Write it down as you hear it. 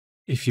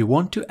If you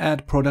want to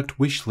add product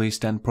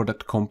wishlist and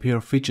product compare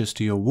features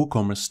to your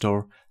WooCommerce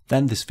store,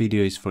 then this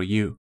video is for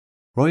you.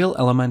 Royal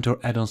Elementor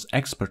Addons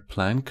Expert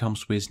Plan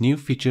comes with new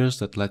features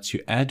that lets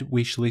you add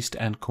wishlist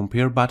and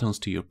compare buttons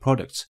to your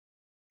products.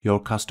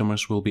 Your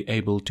customers will be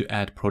able to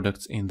add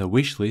products in the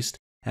wishlist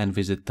and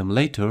visit them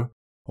later,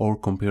 or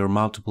compare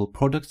multiple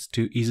products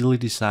to easily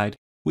decide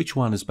which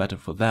one is better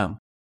for them.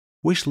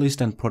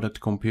 Wishlist and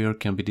product compare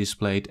can be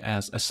displayed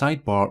as a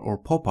sidebar or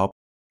pop-up,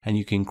 and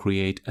you can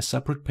create a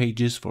separate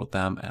pages for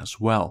them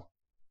as well.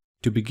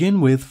 To begin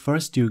with,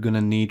 first you're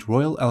gonna need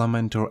Royal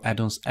Elementor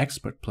Addons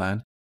Expert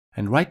Plan,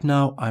 and right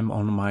now I'm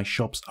on my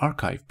shop's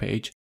archive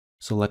page,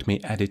 so let me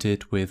edit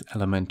it with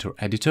Elementor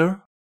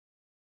Editor.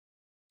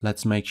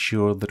 Let's make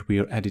sure that we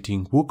are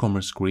editing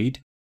WooCommerce Grid.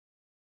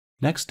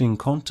 Next in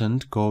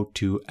Content, go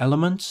to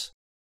Elements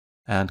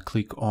and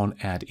click on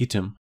Add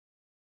Item.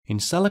 In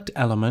Select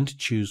Element,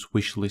 choose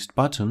Wishlist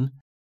button,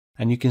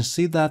 and you can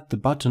see that the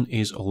button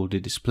is already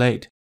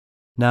displayed.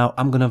 Now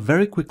I'm gonna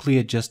very quickly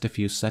adjust a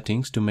few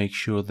settings to make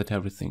sure that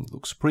everything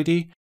looks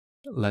pretty.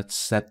 Let's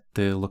set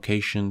the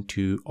location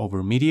to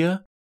Over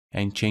Media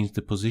and change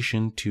the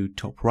position to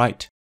top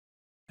right.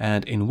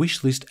 And in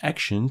Wishlist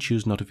Action,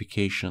 choose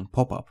Notification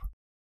Pop-up.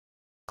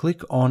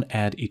 Click on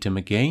Add Item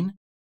again.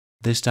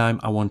 This time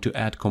I want to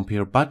add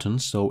Compare button,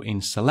 so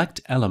in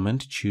Select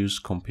Element, choose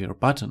Compare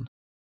button.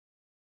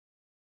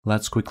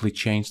 Let's quickly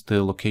change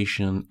the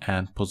location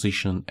and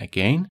position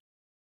again.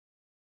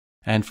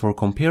 And for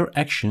Compare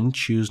Action,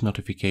 choose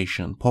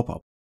Notification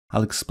Pop-up.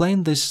 I'll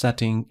explain this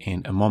setting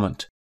in a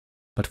moment.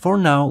 But for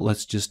now,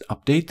 let's just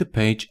update the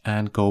page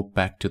and go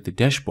back to the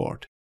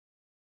dashboard.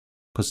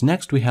 Because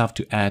next we have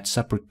to add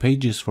separate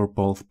pages for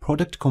both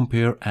Product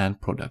Compare and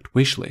Product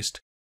Wishlist.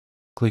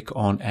 Click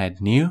on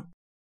Add New.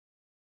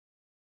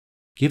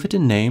 Give it a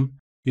name,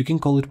 you can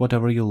call it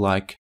whatever you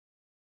like.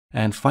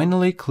 And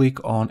finally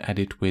click on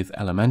Edit with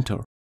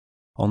Elementor.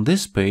 On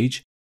this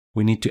page,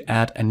 we need to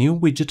add a new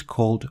widget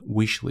called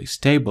Wishlist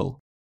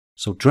Table.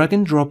 So drag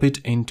and drop it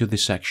into the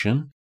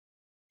section.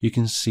 You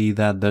can see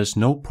that there's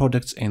no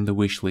products in the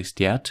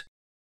wishlist yet.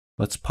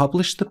 Let's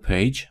publish the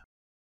page.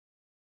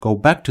 Go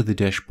back to the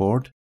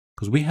dashboard,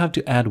 because we have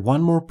to add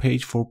one more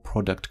page for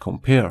Product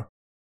Compare.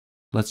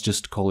 Let's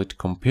just call it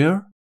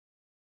Compare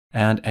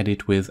and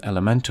edit with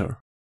Elementor.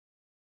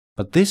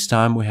 But this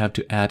time we have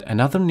to add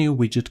another new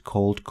widget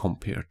called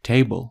Compare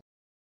Table.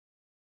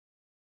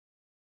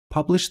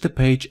 Publish the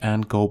page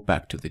and go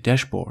back to the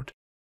dashboard.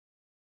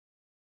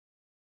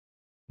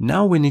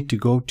 Now we need to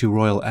go to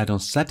Royal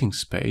Addons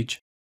Settings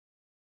page.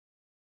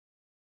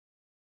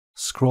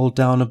 Scroll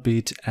down a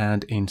bit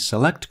and in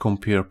Select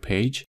Compare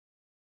page,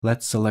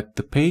 let's select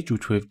the page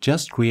which we've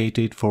just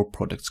created for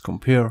Products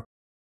Compare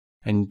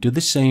and do the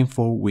same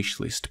for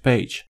Wishlist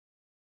page.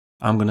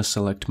 I'm gonna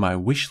select my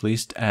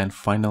wishlist and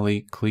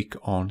finally click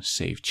on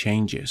Save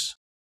Changes.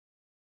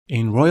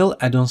 In Royal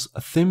Addons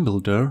Theme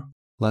Builder,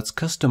 let's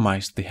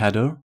customize the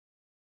header.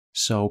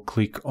 So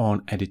click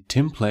on Edit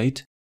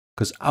Template,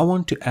 because I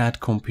want to add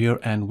Compare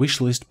and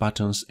Wishlist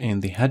buttons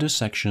in the header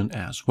section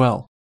as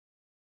well.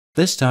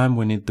 This time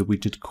we need the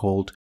widget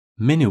called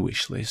Mini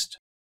Wishlist.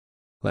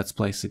 Let's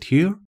place it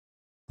here.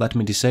 Let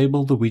me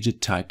disable the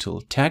widget title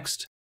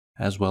text,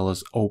 as well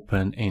as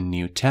open a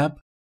new tab,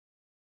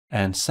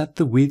 and set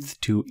the width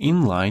to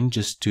inline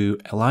just to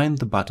align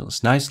the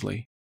buttons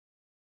nicely.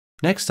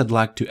 Next, I'd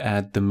like to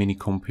add the Mini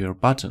Compare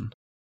button.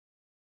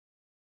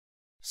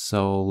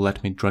 So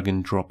let me drag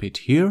and drop it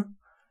here.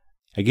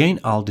 Again,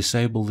 I'll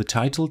disable the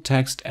title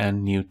text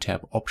and new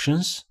tab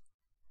options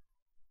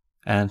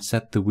and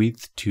set the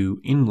width to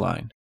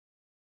inline.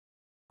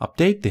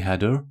 Update the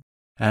header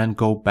and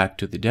go back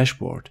to the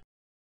dashboard.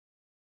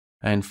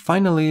 And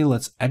finally,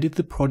 let's edit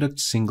the product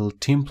single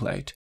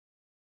template.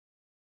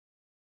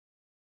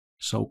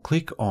 So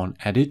click on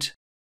Edit,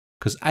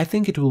 because I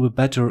think it will be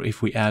better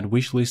if we add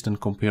wishlist and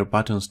compare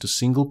buttons to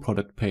single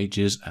product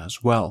pages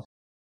as well.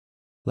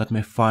 Let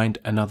me find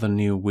another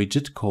new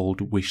widget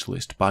called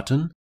Wishlist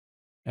button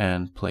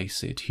and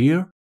place it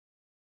here.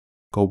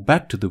 Go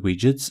back to the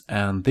widgets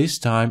and this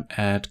time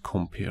add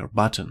Compare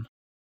button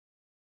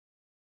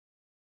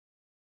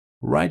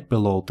right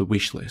below the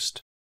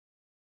wishlist.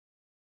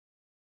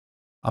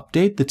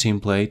 Update the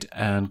template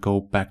and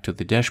go back to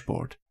the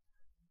dashboard.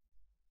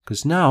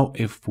 Because now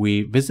if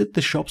we visit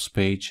the shops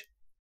page,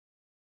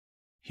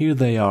 here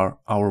they are,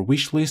 our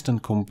wishlist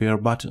and compare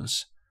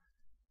buttons.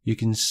 You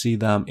can see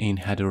them in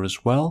header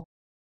as well.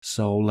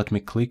 So let me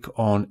click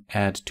on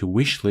Add to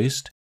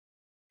Wishlist.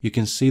 You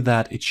can see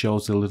that it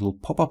shows a little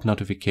pop-up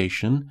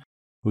notification,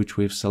 which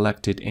we've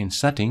selected in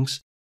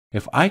Settings.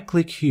 If I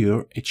click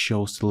here, it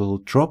shows the little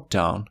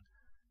drop-down.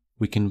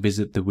 We can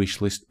visit the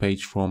wishlist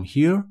page from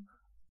here,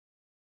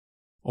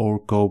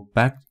 or go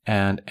back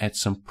and add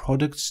some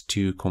products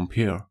to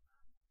compare.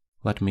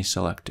 Let me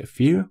select a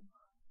few,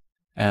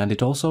 and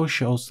it also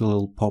shows the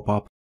little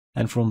pop-up,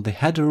 and from the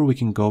header we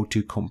can go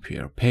to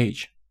Compare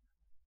page.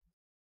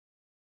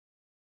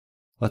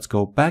 Let's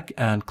go back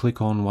and click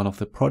on one of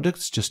the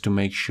products just to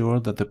make sure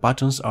that the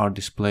buttons are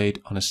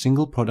displayed on a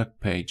single product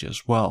page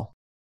as well.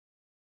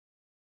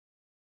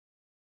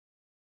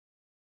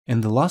 In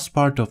the last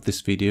part of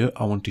this video,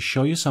 I want to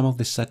show you some of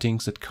the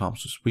settings that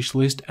comes with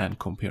Wishlist and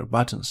Compare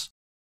buttons.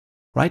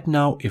 Right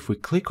now, if we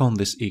click on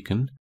this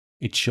icon,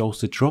 it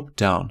shows the drop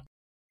down,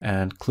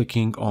 and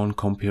clicking on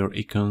Compare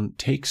icon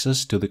takes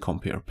us to the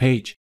Compare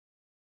page.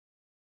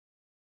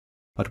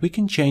 But we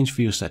can change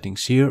few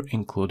settings here,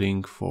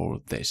 including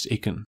for this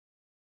icon.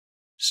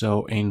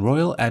 So in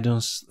Royal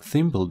Addons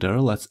Theme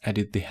Builder, let's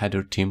edit the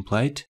header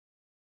template.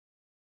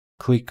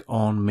 Click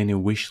on Mini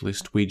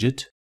Wishlist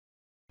widget,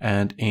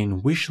 and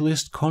in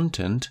Wishlist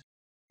content,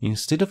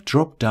 instead of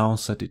drop down,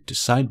 set it to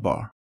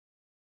sidebar.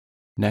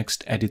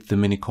 Next, edit the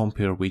Mini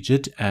Compare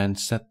widget and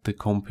set the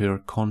Compare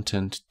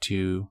content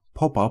to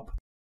pop-up.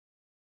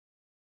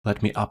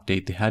 Let me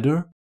update the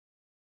header,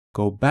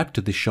 go back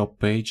to the shop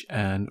page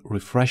and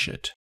refresh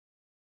it.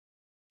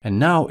 And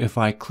now if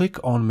I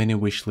click on Mini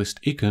Wishlist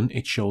icon,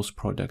 it shows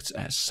products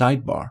as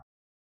sidebar.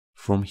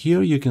 From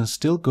here you can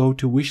still go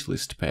to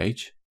Wishlist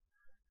page,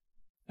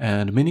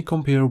 and Mini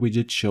Compare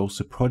widget shows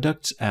the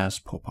products as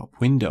pop-up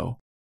window,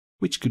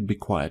 which could be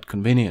quite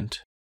convenient.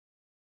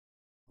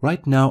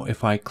 Right now,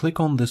 if I click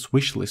on this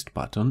Wishlist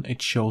button,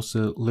 it shows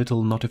a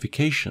little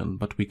notification,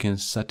 but we can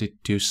set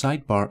it to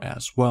sidebar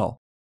as well.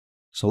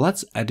 So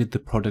let's edit the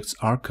products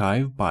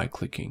archive by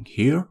clicking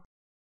here.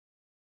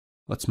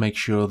 Let's make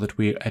sure that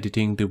we're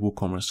editing the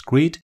Woocomerce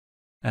Creat,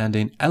 and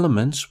in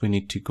Elements we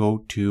need to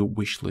go to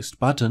Wishlist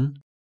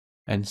button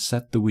and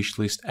set the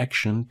wishlist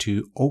action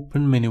to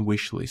Open Mini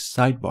Wishlist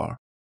sidebar.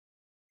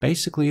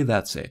 Basically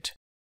that's it.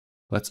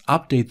 Let's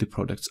update the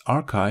products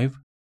archive.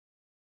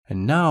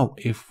 And now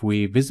if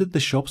we visit the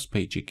shops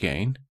page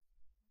again,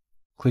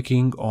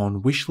 clicking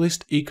on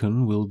Wishlist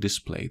icon will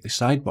display the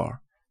sidebar,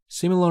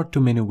 similar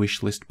to Mini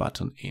Wishlist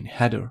button in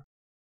header.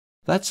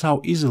 That's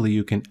how easily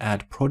you can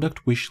add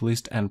product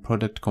wishlist and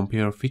product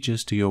compare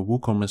features to your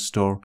Woocomerce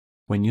store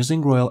when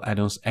using Royal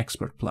Addons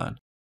Expert Plan.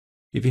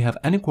 If you have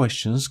any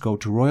questions, go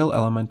to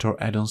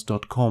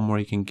royalelementoraddons.com where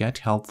you can get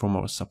help from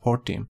our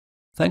support team.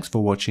 Thanks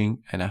for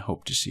watching, and I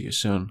hope to see you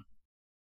soon.